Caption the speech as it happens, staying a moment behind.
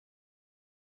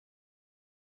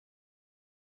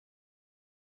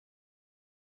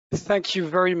Thank you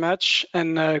very much,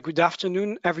 and good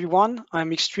afternoon, everyone.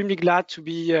 I'm extremely glad to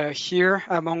be here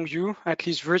among you, at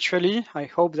least virtually. I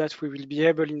hope that we will be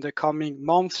able in the coming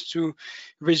months to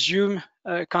resume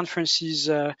conferences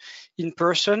in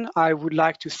person. I would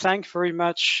like to thank very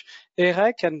much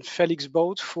EuRIC and Felix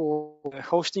both for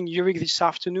hosting EuRIC this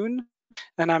afternoon,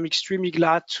 and I'm extremely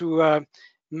glad to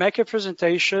make a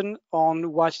presentation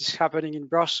on what is happening in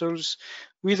Brussels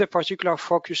with a particular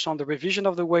focus on the revision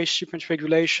of the waste shipment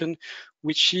regulation,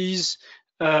 which is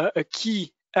a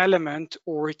key element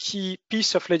or a key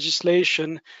piece of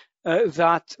legislation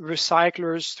that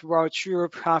recyclers throughout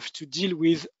Europe have to deal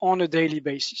with on a daily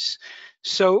basis.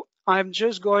 So I'm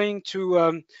just going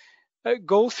to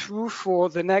go through for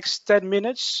the next 10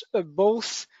 minutes,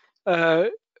 both,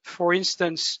 for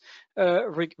instance,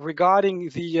 regarding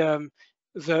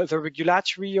the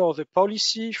regulatory or the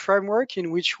policy framework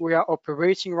in which we are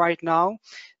operating right now,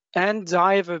 and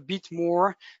dive a bit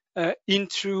more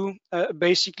into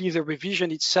basically the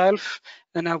revision itself.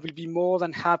 And I will be more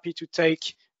than happy to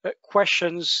take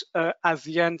questions at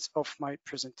the end of my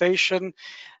presentation.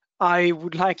 I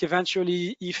would like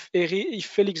eventually, if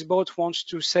Felix both wants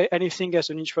to say anything as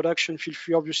an introduction, feel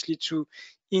free obviously to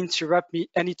interrupt me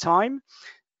anytime.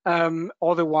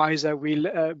 Otherwise, I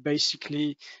will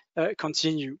basically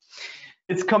continue.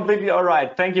 It's completely all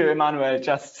right. Thank you, Emmanuel.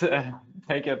 Just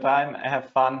take your time, have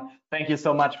fun. Thank you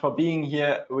so much for being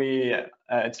here.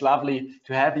 It's lovely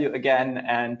to have you again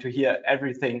and to hear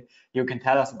everything you can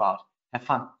tell us about. Have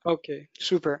fun. Okay,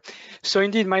 super. So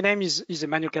indeed, my name is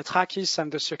Emmanuel Katrakis. I'm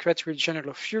the Secretary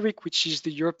General of EuRIC, which is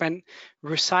the European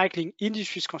Recycling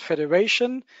Industries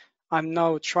Confederation. I'm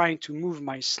now trying to move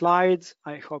my slide.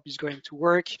 I hope it's going to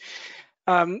work.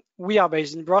 We are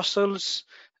based in Brussels.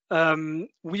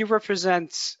 We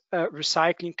represent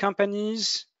recycling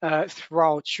companies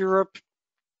throughout Europe,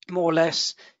 more or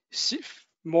less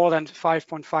more than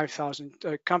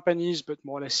 5,500 companies, but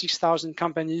more or less 6,000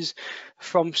 companies,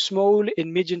 from small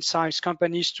and medium-sized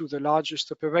companies to the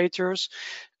largest operators.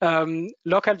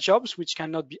 Local jobs which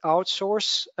cannot be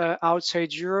outsourced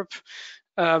outside Europe,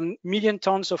 million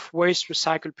tons of waste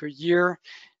recycled per year,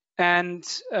 and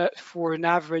for an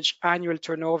average annual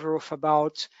turnover of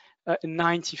about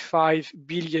 95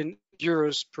 billion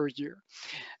euros per year.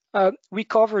 We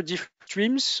cover different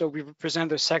streams, so we represent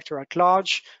the sector at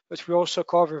large, but we also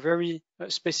cover very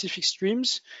specific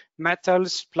streams: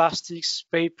 metals, plastics,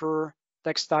 paper,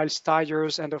 textiles,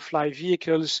 tires, end-of-life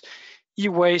vehicles,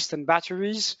 e-waste, and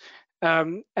batteries.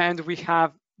 And we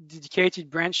have dedicated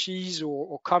branches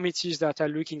or committees that are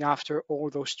looking after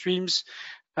all those streams.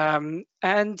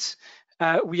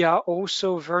 We are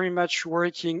also very much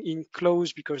working in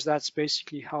close, because that's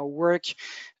basically how we work,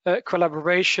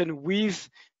 collaboration with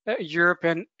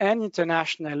European and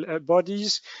international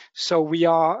bodies. So we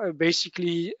are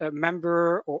basically a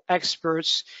member or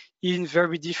experts in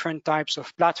very different types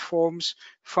of platforms,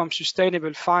 from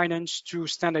sustainable finance to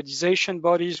standardization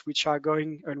bodies, which are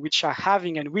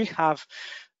having and will have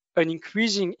an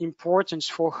increasing importance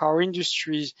for our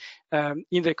industries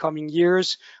in the coming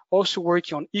years. Also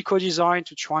working on eco-design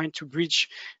to try to bridge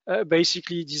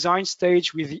basically design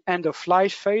stage with the end of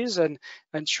life phase, and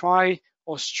try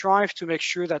or strive to make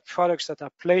sure that products that are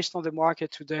placed on the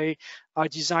market today are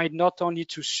designed not only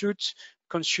to suit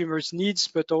consumers' needs,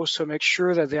 but also make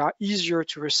sure that they are easier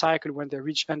to recycle when they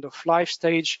reach end of life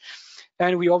stage.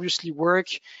 And we obviously work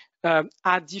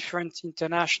at different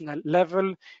international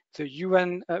level, the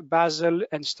UN Basel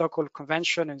and Stockholm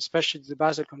Convention, and especially the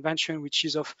Basel Convention, which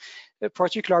is of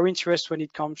particular interest when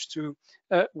it comes to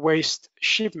waste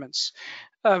shipments.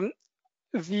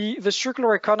 The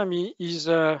circular economy is,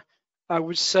 I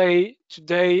would say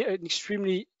today, an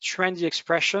extremely trendy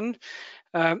expression.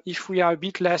 If we are a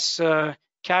bit less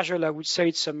casual, I would say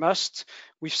it's a must.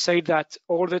 We've said that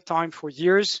all the time for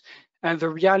years, and the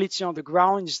reality on the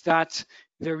ground is that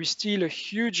there is still a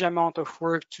huge amount of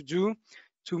work to do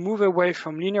to move away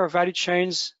from linear value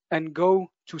chains and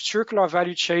go to circular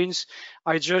value chains.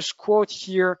 I just quote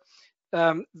here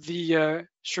the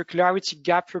circularity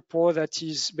gap report that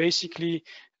is basically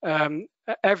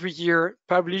every year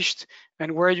published,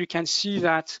 and where you can see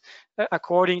that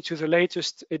according to the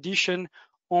latest edition,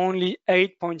 only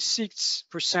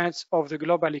 8.6% of the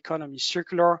global economy is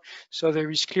circular. So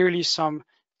there is clearly some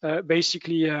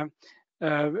basically,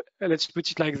 let's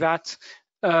put it like that,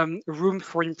 room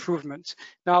for improvement.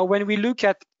 Now, when we look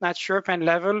at European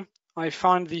level, I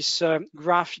found this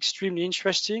graph extremely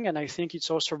interesting, and I think it's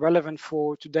also relevant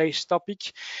for today's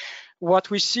topic. What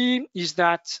we see is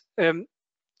that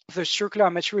the circular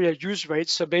material use rate,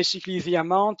 so basically the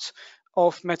amount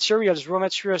of materials, raw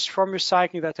materials from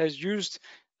recycling that is used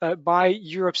by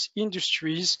Europe's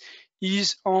industries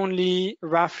is only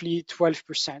roughly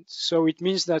 12%. So it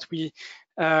means that we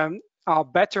are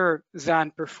better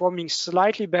than performing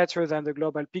slightly better than the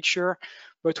global picture,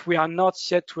 but we are not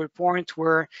yet to a point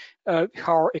where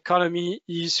our economy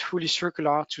is fully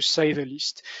circular, to say the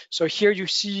least. So here you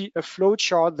see a flow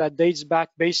chart that dates back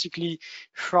basically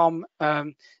from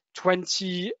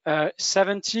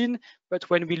 2017, but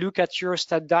when we look at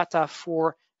Eurostat data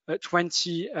for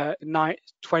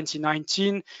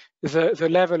 2019, the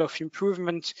level of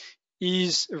improvement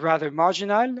is rather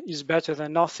marginal, is better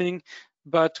than nothing,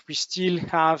 but we still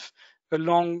have a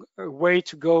long way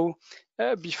to go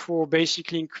before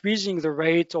basically increasing the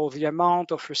rate or the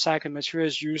amount of recycled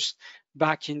materials used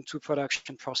back into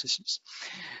production processes.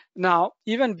 Now,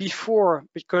 even before,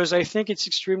 because I think it's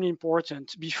extremely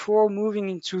important, before moving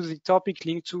into the topic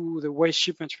linked to the waste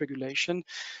shipment regulation,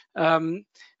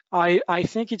 I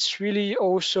think it's really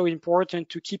also important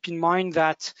to keep in mind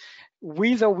that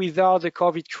with or without the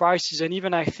COVID crisis, and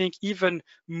even I think even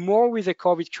more with the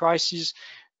COVID crisis,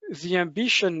 the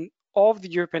ambition of the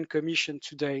European Commission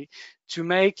today to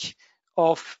make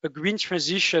of a green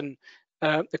transition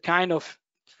a kind of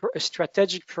a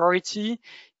strategic priority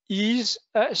is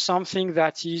something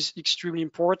that is extremely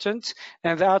important,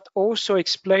 and that also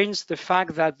explains the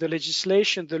fact that the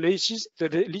legislation, the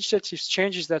legislative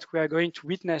changes that we are going to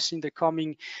witness in the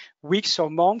coming weeks or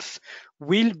months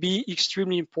will be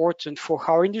extremely important for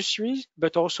our industry,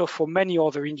 but also for many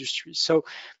other industries. So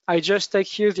I just take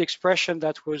here the expression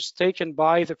that was taken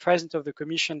by the President of the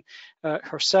Commission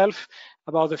herself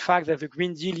about the fact that the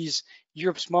Green Deal is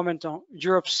Europe's man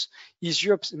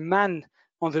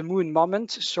on the moon moment.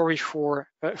 Sorry for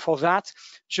that,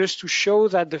 just to show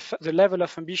that the level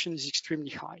of ambition is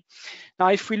extremely high. Now,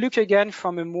 if we look again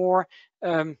from a more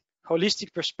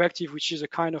holistic perspective, which is a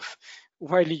kind of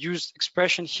widely used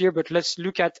expression here, but let's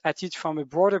look at it from a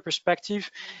broader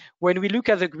perspective. When we look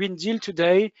at the Green Deal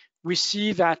today, we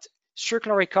see that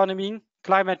circular economy,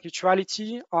 climate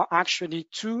neutrality are actually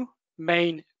two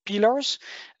main pillars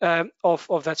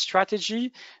of that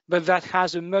strategy, but that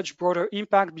has a much broader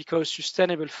impact because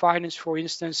sustainable finance, for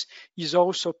instance, is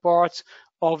also part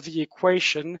of the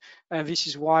equation, and this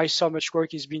is why so much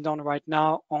work is being done right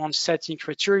now on setting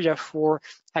criteria for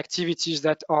activities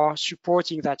that are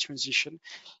supporting that transition.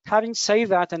 Having said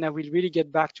that, and I will really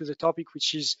get back to the topic,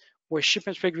 which is waste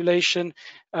shipment regulation,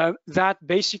 that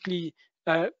basically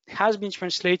has been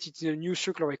translated in a new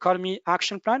circular economy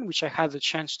action plan, which I had the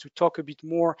chance to talk a bit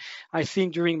more, I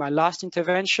think, during my last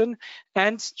intervention.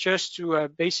 And just to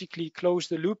basically close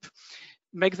the loop,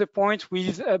 make the point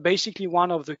with basically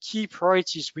one of the key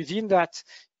priorities within that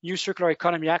new circular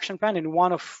economy action plan, and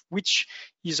one of which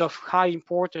is of high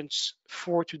importance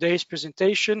for today's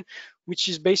presentation, which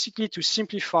is basically to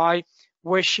simplify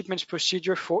waste shipments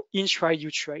procedure for intra-EU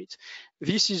trade.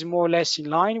 This is more or less in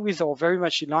line with, or very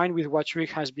much in line with, what EuRIC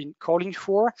has been calling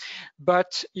for.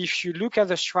 But if you look at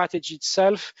the strategy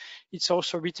itself, it's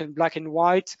also written black and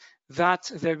white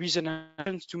that there is an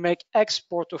attempt to make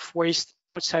export of waste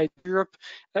outside Europe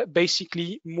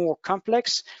basically more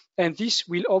complex, and this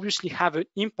will obviously have an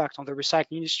impact on the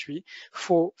recycling industry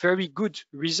for very good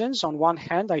reasons. On one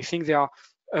hand, I think there are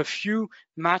a few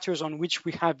matters on which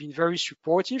we have been very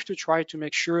supportive to try to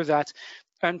make sure that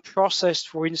unprocessed,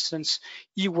 for instance,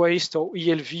 e-waste or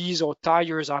ELVs or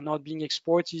tires are not being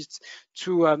exported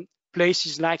to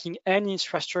places lacking any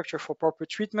infrastructure for proper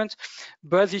treatment.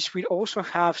 But this will also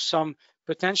have some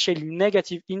potentially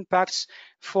negative impacts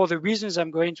for the reasons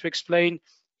I'm going to explain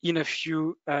in a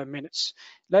few minutes.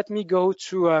 Let me go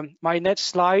to my next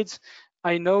slide.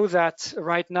 I know that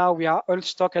right now we are all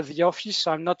stuck at the office,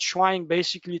 so I'm not trying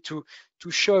basically to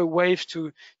show a wave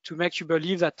to make you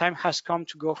believe that time has come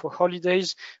to go for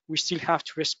holidays. We still have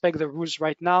to respect the rules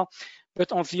right now.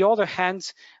 But on the other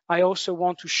hand, I also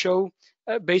want to show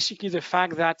basically the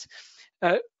fact that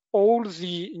all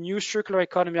the new circular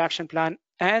economy action plan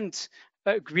and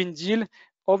Green Deal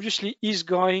obviously is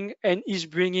going and is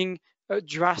bringing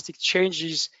drastic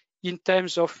changes in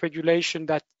terms of regulation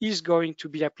that is going to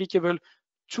be applicable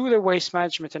to the waste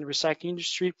management and recycling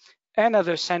industry, and on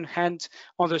the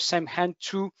same hand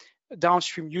to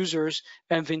downstream users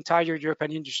and the entire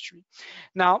European industry.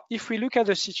 Now, if we look at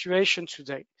the situation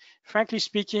today, frankly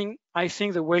speaking, I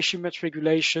think the waste shipment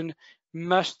regulation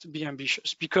must be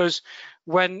ambitious, because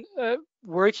when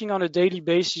working on a daily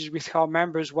basis with our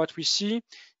members, what we see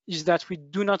is that we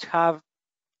do not have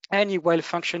any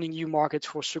well-functioning EU market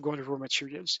for secondary raw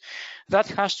materials. That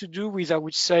has to do with, I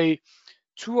would say,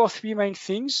 2 or 3 main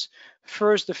things.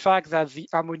 First, the fact that the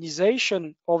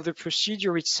harmonization of the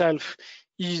procedure itself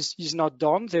is not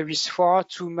done. There is far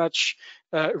too much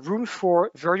room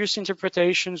for various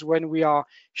interpretations when we are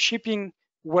shipping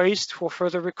waste for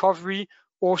further recovery,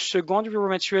 or secondary raw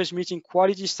materials meeting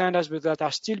quality standards but that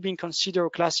are still being considered or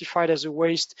classified as a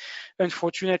waste,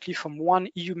 unfortunately, from one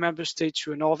EU member state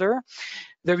to another.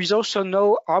 There is also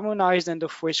no harmonized end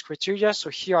of waste criteria.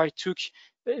 So here I took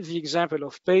the example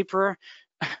of paper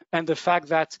and the fact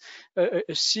that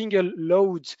a single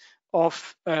load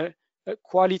of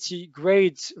quality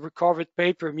grades recovered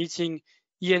paper meeting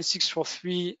EN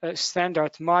 643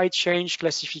 standard might change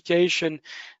classification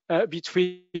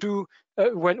between two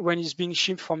when it's being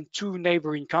shipped from two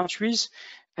neighboring countries.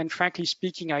 And frankly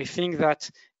speaking, I think that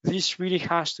this really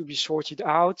has to be sorted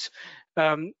out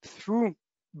through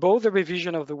both the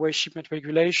revision of the waste shipment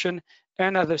regulation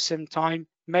and at the same time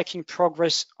making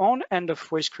progress on end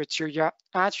of waste criteria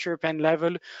at European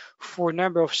level for a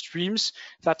number of streams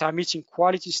that are meeting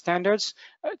quality standards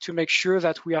to make sure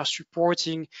that we are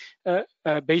supporting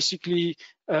basically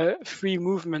free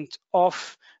movement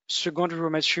of secondary raw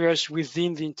materials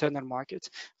within the internal market.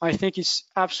 I think it's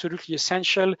absolutely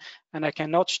essential, and I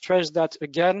cannot stress that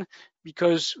again,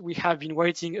 because we have been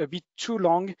waiting a bit too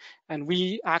long, and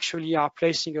we actually are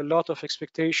placing a lot of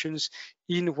expectations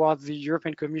in what the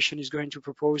European Commission is going to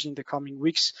propose in the coming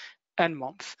weeks and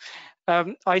months.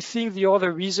 I think the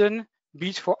other reason,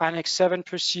 be it for Annex 7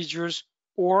 procedures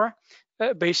or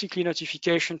basically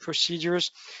notification procedures,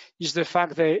 is the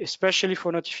fact that especially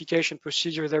for notification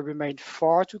procedure, they remain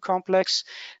far too complex,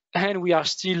 and we are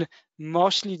still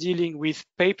mostly dealing with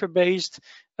paper-based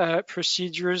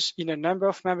procedures in a number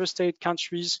of member states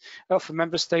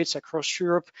across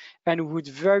Europe, and would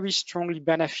very strongly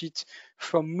benefit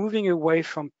from moving away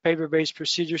from paper-based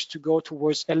procedures to go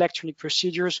towards electronic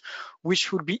procedures,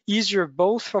 which would be easier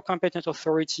both for competent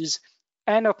authorities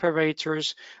and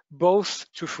operators, both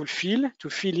to fulfill,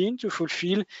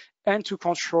 and to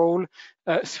control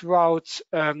throughout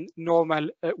normal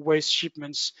waste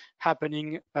shipments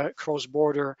happening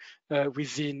cross-border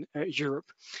within Europe.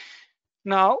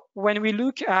 Now, when we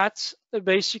look at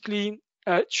basically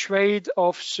trade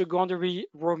of secondary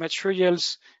raw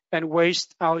materials and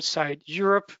waste outside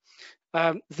Europe,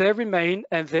 they remain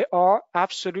and they are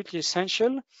absolutely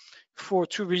essential for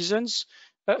two reasons.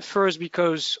 First,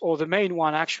 because, or the main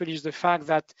one actually, is the fact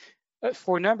that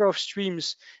for a number of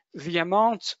streams, the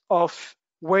amount of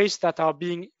waste that are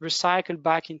being recycled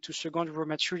back into secondary raw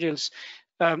materials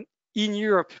in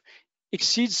Europe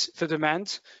exceeds the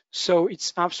demand. So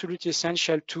it's absolutely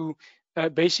essential to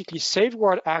basically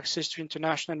safeguard access to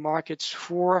international markets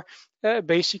for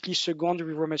basically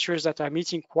secondary raw materials that are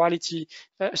meeting quality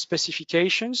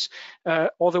specifications.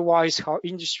 Otherwise, our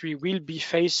industry will be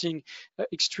facing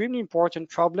extremely important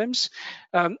problems.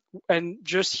 And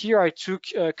just here, I took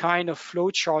a kind of flow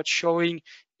chart showing,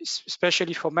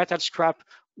 especially for metal scrap,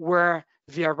 where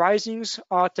the arisings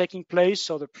are taking place,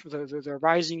 so the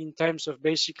rising in terms of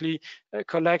basically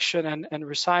collection and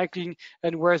recycling,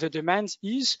 and where the demand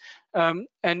is. And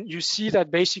you see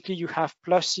that basically you have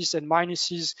pluses and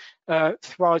minuses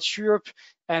throughout Europe,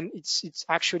 and it's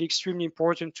actually extremely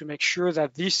important to make sure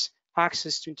that this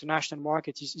access to international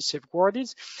market is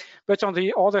safeguarded. But on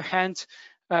the other hand,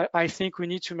 I think we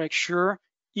need to make sure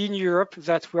in Europe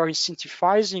that we are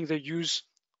incentivizing the use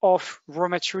of raw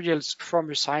materials from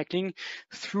recycling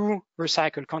through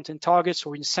recycled content targets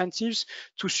or incentives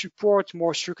to support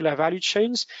more circular value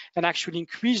chains and actually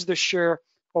increase the share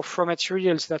of raw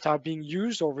materials that are being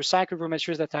used, or recycled raw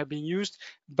materials that are being used,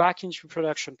 back into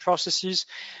production processes.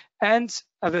 And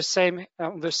at the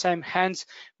same hand,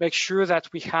 make sure that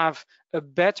we have a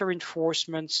better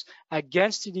enforcement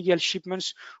against illegal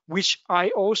shipments, which I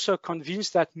also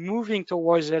convinced that moving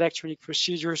towards electronic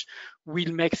procedures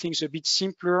will make things a bit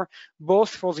simpler, both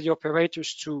for the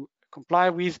operators to comply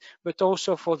with, but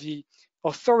also for the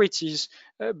authorities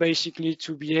basically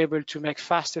to be able to make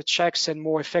faster checks and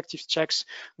more effective checks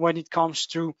when it comes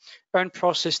to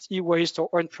unprocessed e-waste or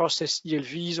unprocessed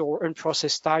ELVs or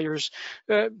unprocessed tires,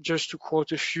 just to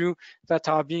quote a few, that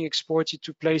are being exported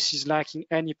to places lacking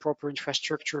any proper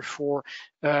infrastructure for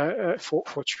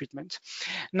treatment.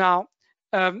 Now,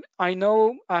 I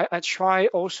know I try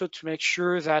also to make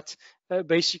sure that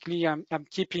basically I'm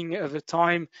keeping the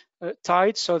time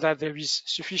tight so that there is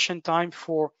sufficient time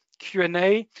for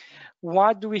Q&A.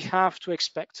 What do we have to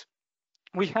expect?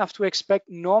 We have to expect,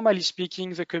 normally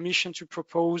speaking, the Commission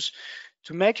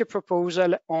to make a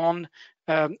proposal on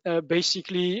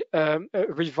basically a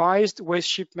revised waste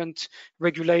shipment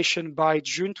regulation by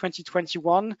June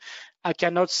 2021. I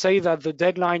cannot say that the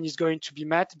deadline is going to be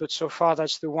met, but so far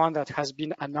that's the one that has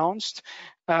been announced.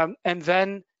 And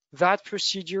then that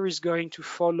procedure is going to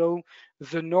follow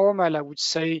the normal, I would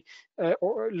say,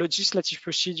 or legislative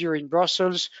procedure in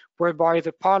Brussels, whereby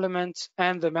the Parliament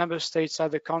and the Member States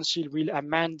at the Council will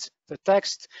amend the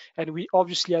text, and we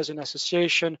obviously as an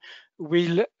association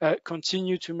will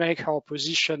continue to make our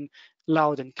position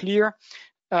loud and clear.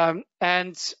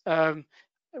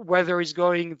 Whether it's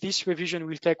going, this revision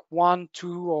will take 1,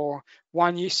 2, or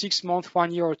 1 year, 6 months,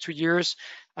 1 year, or 2 years,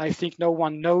 I think no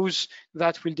one knows.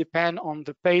 That will depend on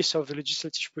the pace of the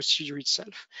legislative procedure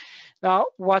itself. Now,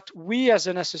 what we as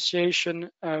an association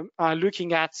are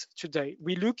looking at today,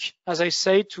 we look, as I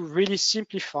say, to really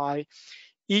simplify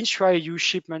intra-EU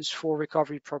shipments for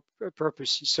recovery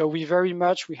purposes. So we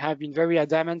have been very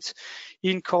adamant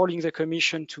in calling the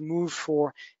Commission to move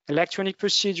for electronic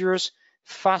procedures,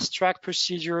 fast-track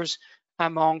procedures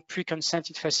among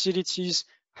pre-consented facilities,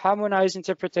 harmonized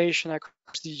interpretation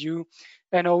across the EU,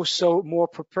 and also more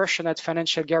proportionate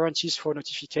financial guarantees for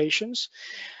notifications.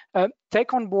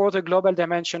 Take on board the global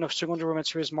dimension of secondary raw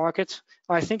materials market.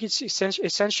 I think it's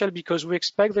essential because we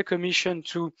expect the Commission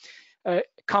to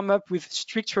come up with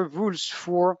stricter rules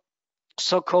for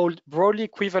so-called broadly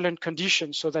equivalent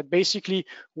conditions, so that basically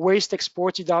waste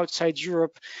exported outside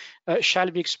Europe shall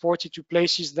be exported to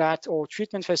places that, or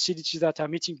treatment facilities that are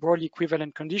meeting broadly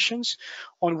equivalent conditions.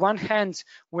 On one hand,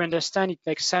 we understand it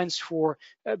makes sense for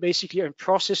basically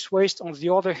unprocessed waste. On the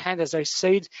other hand, as I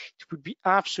said, it would be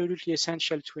absolutely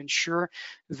essential to ensure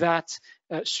that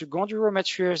secondary raw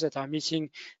materials that are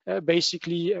meeting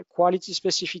basically quality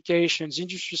specifications,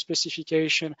 industry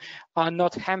specification, are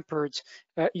not hampered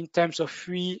in terms of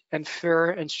free and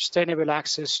fair and sustainable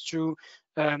access to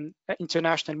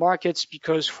international markets,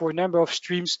 because for a number of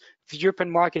streams, the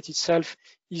European market itself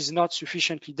is not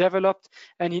sufficiently developed,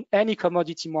 and in any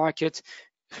commodity market,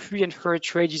 free and fair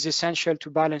trade is essential to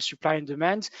balance supply and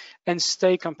demand and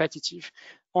stay competitive.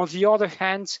 On the other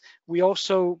hand, we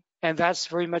also, and that's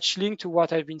very much linked to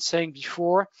what I've been saying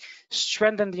before,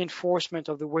 strengthen the enforcement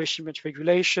of the waste shipment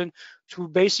regulation to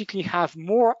basically have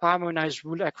more harmonized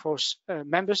rules across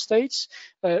member states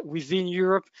within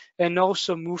Europe, and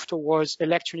also move towards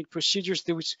electronic procedures,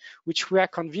 which we are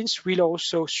convinced will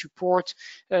also support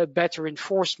better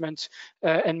enforcement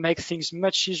and make things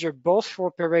much easier both for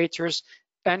operators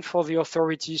and for the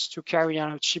authorities to carry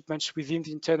out shipments within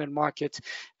the internal market,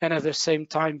 and at the same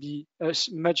time be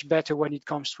much better when it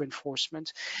comes to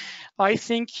enforcement. I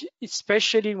think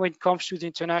especially when it comes to the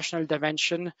international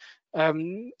dimension,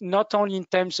 not only in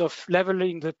terms of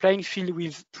leveling the playing field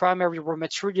with primary raw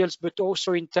materials, but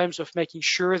also in terms of making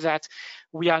sure that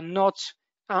we are not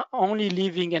only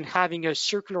living and having a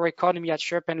circular economy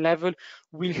at European level.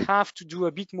 We'll have to do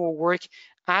a bit more work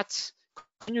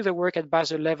continue the work at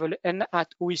Basel level and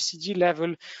at OECD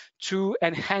level to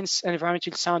enhance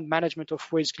environmental sound management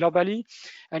of waste globally.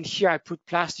 And here I put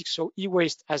plastics or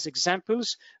e-waste as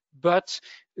examples, but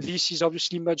this is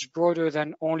obviously much broader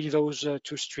than only those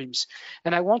two streams.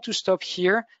 And I want to stop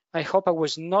here. I hope I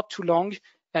was not too long,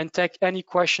 and take any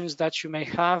questions that you may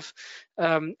have,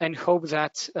 and hope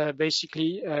that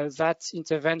basically that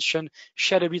intervention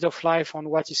shed a bit of light on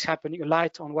what is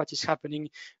happening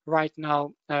right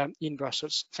now in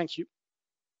Brussels. Thank you.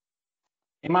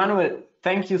 Emmanuel,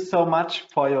 thank you so much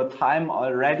for your time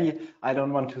already. I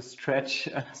don't want to stretch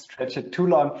it too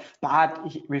long,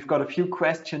 but we've got a few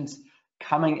questions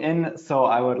coming in, so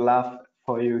I would love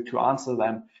for you to answer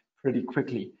them pretty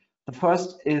quickly. The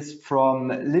first is from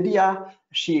Lydia.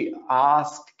 She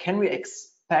asked, can we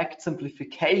expect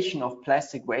simplification of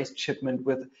plastic waste shipment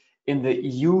in the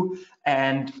EU,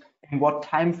 and in what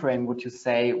time frame would you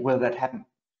say will that happen?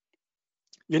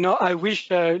 You know, I wish,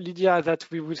 Lydia, that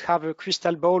we would have a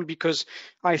crystal ball, because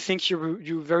I think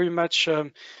you very much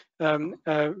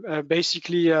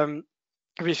basically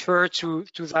refer to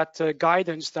that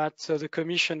guidance that the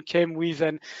Commission came with,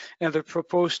 and the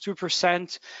proposed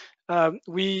 2%.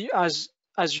 We, as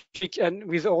EuRIC and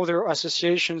with other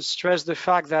associations, stress the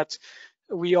fact that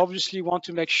we obviously want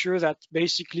to make sure that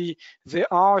basically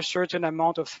there are a certain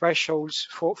amount of thresholds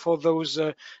for those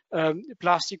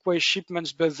plastic waste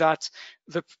shipments, but that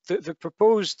the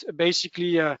proposed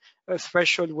basically a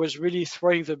threshold was really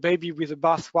throwing the baby with the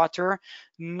bathwater,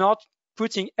 not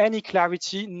putting any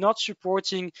clarity, not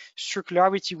supporting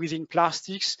circularity within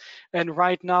plastics. And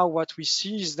right now what we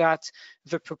see is that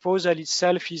the proposal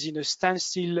itself is in a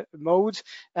standstill mode,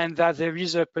 and that there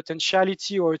is a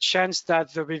potentiality or a chance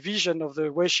that the revision of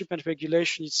the waste shipment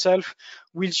regulation itself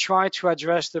will try to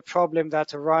address the problem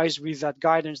that arises with that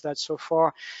guidance that so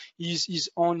far is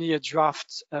only a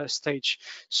draft stage.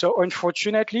 So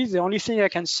unfortunately, the only thing I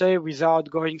can say without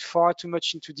going far too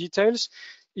much into details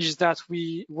is that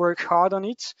we work hard on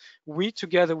it. We,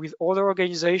 together with other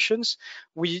organizations,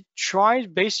 we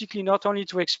tried basically not only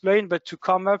to explain, but to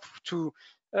come up to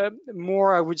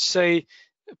more, I would say,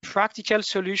 practical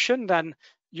solution than,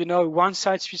 you know, one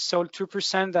size fits all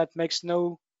 2%. That makes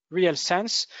no real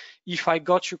sense. If I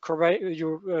got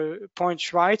your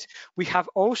points right, we have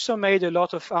also made a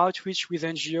lot of outreach with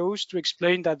NGOs to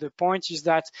explain that the point is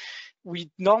that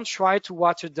we don't try to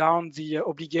water down the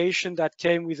obligation that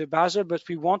came with the Basel, but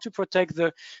we want to protect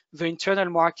the internal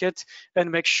market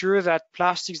and make sure that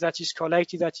plastics that is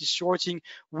collected, that is sorting,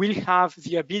 will have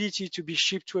the ability to be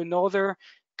shipped to another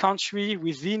country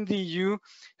within the EU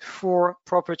for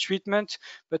proper treatment.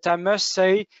 But I must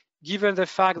say, given the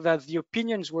fact that the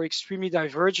opinions were extremely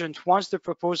divergent, once the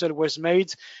proposal was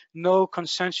made, no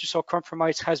consensus or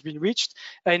compromise has been reached.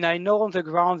 And I know on the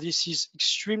ground this is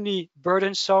extremely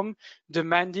burdensome,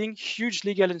 demanding huge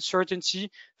legal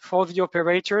uncertainty for the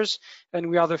operators.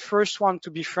 And we are the first one, to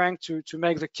be frank, to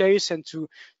make the case and to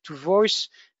voice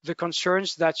the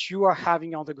concerns that you are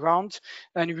having on the ground.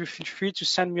 And you feel free to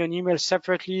send me an email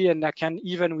separately, and I can,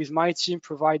 even with my team,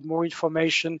 provide more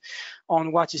information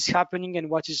on what is happening and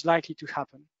what is likely to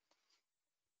happen.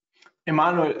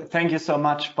 Emmanuel, thank you so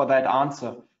much for that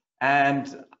answer.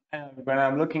 And when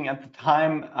I'm looking at the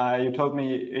time, you told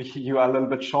me you are a little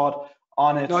bit short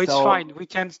on it. No, it's fine. We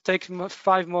can take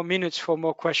 5 more minutes for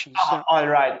more questions. Yeah. All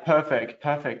right,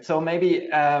 perfect. So maybe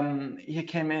here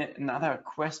came in another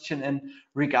question in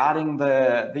regarding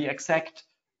the exact,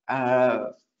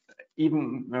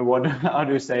 even what, how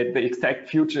do you say it, the exact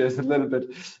future is a little bit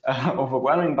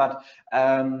overwhelming, but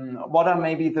what are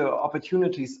maybe the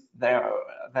opportunities there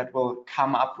that will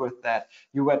come up with that?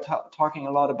 You were talking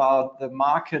a lot about the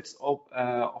markets, of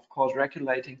course,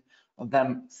 regulating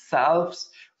themselves.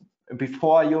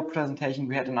 Before your presentation,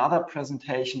 we had another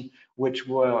presentation where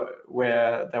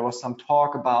there was some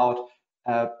talk about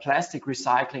plastic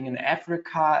recycling in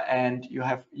Africa, and you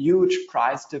have huge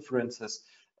price differences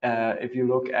if you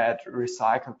look at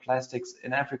recycled plastics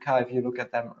in Africa, if you look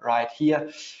at them right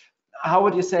here. How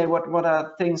would you say, what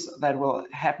are things that will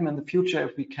happen in the future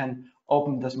if we can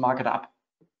open this market up?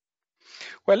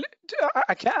 Well,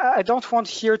 I don't want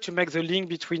here to make the link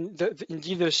between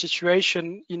indeed the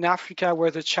situation in Africa,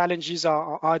 where the challenges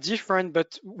are different,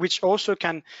 but which also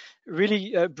can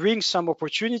really bring some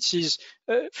opportunities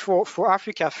for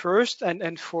Africa first,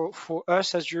 and for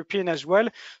us as European as well,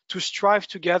 to strive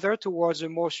together towards a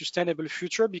more sustainable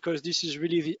future, because this is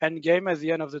really the end game at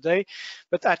the end of the day.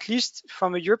 But at least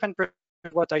from a European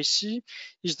perspective, what I see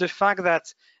is the fact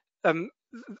that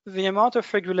the amount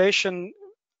of regulation,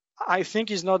 I think,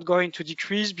 is not going to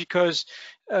decrease, because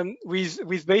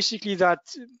with basically that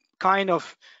kind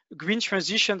of green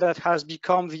transition that has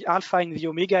become the alpha and the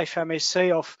omega, if I may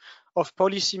say, of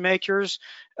policymakers,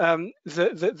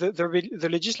 the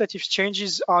legislative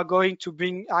changes are going to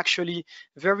bring actually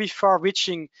very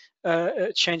far-reaching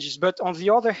changes. But on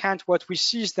the other hand, what we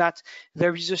see is that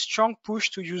there is a strong push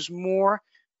to use more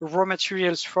raw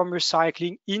materials from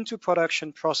recycling into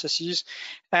production processes,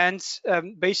 and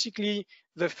basically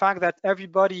the fact that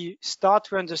everybody start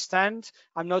to understand,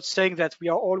 I'm not saying that we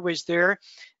are always there,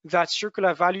 that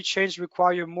circular value chains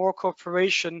require more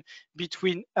cooperation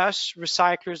between us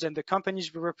recyclers and the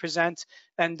companies we represent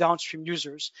and downstream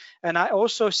users. And I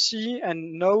also see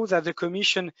and know that the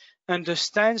Commission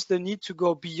understands the need to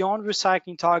go beyond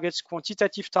recycling targets,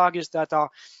 quantitative targets that are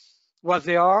what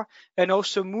they are, and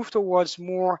also move towards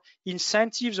more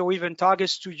incentives or even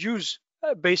targets to use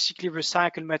basically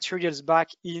recycled materials back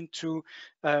into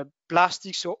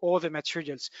plastics or other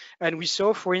materials. And we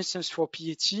saw, for instance, for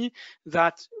PET,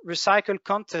 that recycled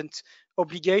content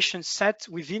obligations set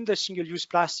within the Single-Use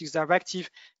Plastics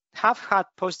Directive have had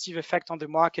positive effect on the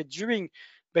market during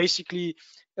basically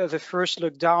the first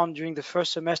lockdown during the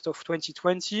first semester of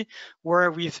 2020,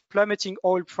 where with plummeting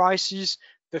oil prices,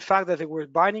 the fact that there were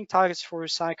binding targets for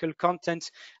recycled content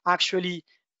actually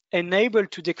enabled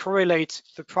to decorrelate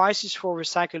the prices for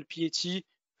recycled PET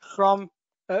from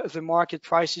the market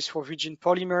prices for virgin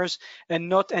polymers, and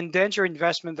not endanger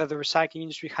investment that the recycling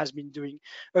industry has been doing.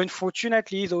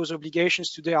 Unfortunately, those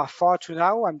obligations today are far too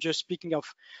narrow. I'm just speaking of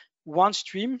one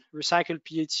stream, recycled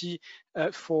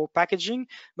PET for packaging,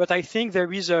 but I think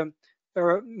there is a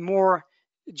more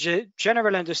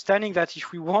general understanding that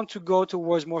if we want to go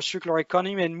towards more circular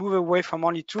economy and move away from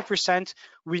only 2%,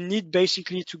 we need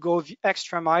basically to go the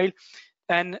extra mile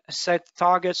and set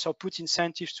targets or put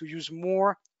incentives to use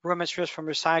more raw materials from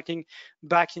recycling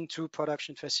back into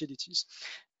production facilities,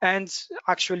 and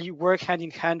actually work hand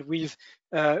in hand with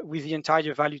the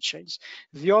entire value chains.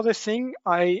 The other thing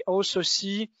I also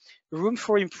see room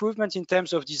for improvement in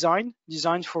terms of design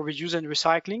for reuse and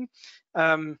recycling.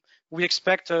 We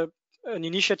expect an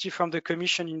initiative from the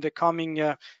Commission in the coming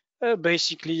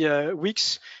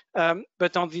weeks.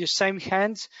 But on the same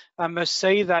hand, I must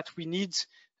say that we need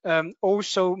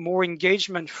also more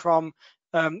engagement from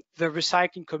the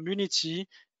recycling community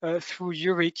through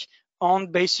EuRIC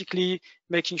on basically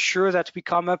making sure that we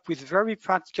come up with very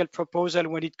practical proposal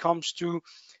when it comes to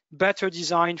better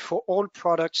design for all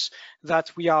products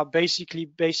that we are basically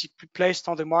placed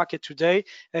on the market today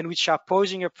and which are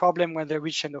posing a problem when they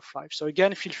reach end of life. So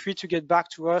again, feel free to get back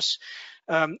to us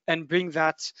and bring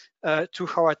that to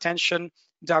our attention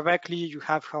directly. You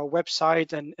have our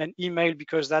website and email,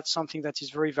 because that's something that is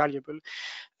very valuable.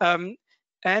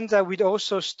 And I would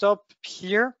also stop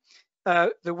here.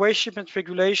 The waste shipment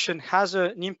regulation has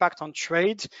an impact on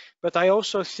trade, but I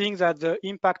also think that the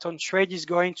impact on trade is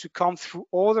going to come through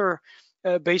other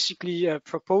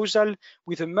proposal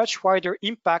with a much wider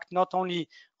impact, not only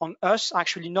on us,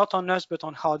 actually not on us, but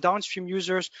on our downstream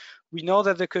users. We know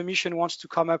that the Commission wants to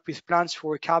come up with plans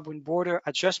for a carbon border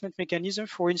adjustment mechanism,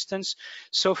 for instance.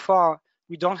 So far,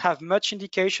 we don't have much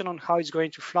indication on how it's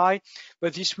going to fly,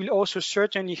 but this will also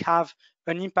certainly have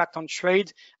an impact on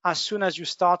trade as soon as you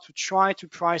start to try to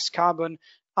price carbon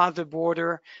at the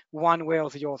border one way or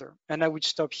the other. And I would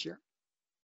stop here.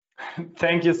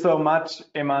 Thank you so much,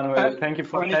 Emmanuel. Thank you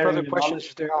for any sharing further your questions knowledge.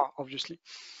 if there are, obviously.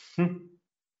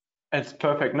 It's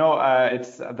perfect. No,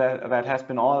 that has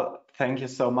been all. Thank you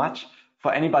so much.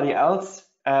 For anybody else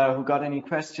who got any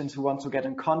questions, who wants to get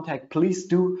in contact, please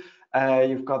do.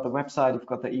 You've got the website, you've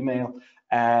got the email,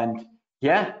 and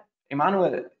yeah,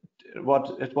 Emmanuel,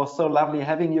 it was so lovely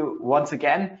having you once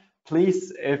again.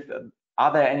 Please,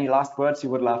 are there any last words you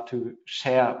would love to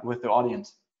share with the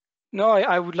audience? No,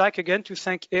 I would like again to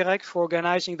thank EuRIC for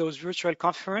organizing those virtual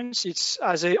conferences. It's,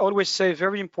 as I always say,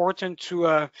 very important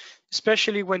to,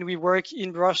 especially when we work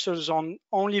in Brussels on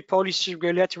only policy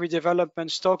regulatory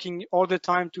developments, talking all the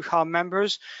time to our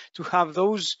members, to have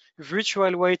those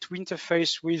virtual way to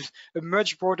interface with a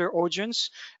much broader audience.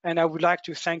 And I would like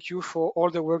to thank you for all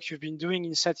the work you've been doing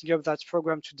in setting up that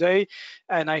program today.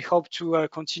 And I hope to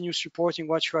continue supporting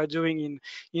what you are doing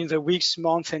in the weeks,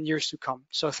 months, and years to come.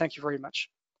 So thank you very much.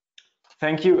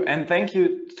 Thank you, and thank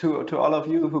you to all of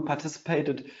you who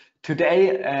participated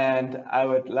today, and I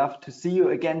would love to see you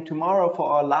again tomorrow for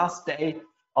our last day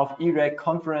of EURIC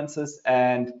conferences.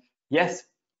 And yes,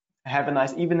 have a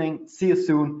nice evening. See you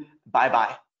soon. Bye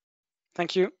bye.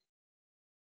 Thank you.